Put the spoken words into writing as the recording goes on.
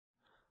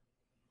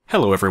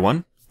Hello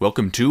everyone,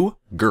 welcome to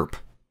GIRP.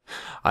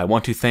 I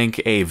want to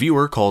thank a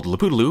viewer called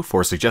Lapoodaloo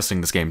for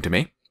suggesting this game to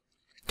me.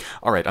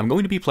 Alright, I'm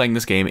going to be playing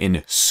this game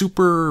in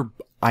Super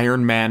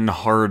Ironman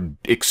Hard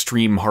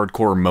Extreme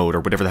Hardcore mode,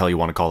 or whatever the hell you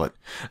want to call it.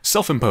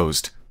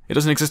 Self-imposed. It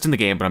doesn't exist in the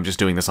game, but I'm just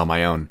doing this on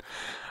my own.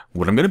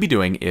 What I'm going to be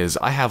doing is,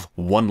 I have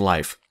one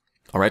life.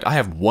 Alright, I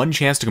have one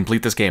chance to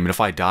complete this game, and if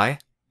I die,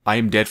 I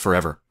am dead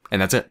forever.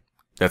 And that's it.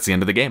 That's the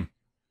end of the game.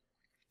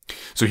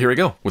 So here we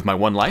go, with my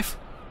one life.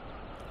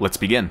 Let's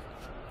begin.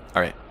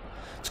 Alright,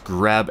 let's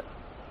grab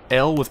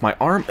L with my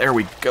arm. There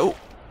we go.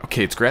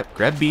 Okay, it's grab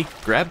B,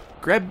 grab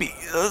B.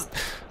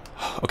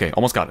 Okay,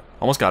 almost got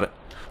it.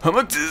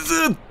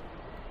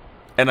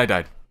 And I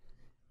died.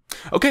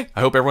 Okay,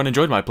 I hope everyone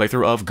enjoyed my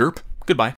playthrough of GIRP. Goodbye.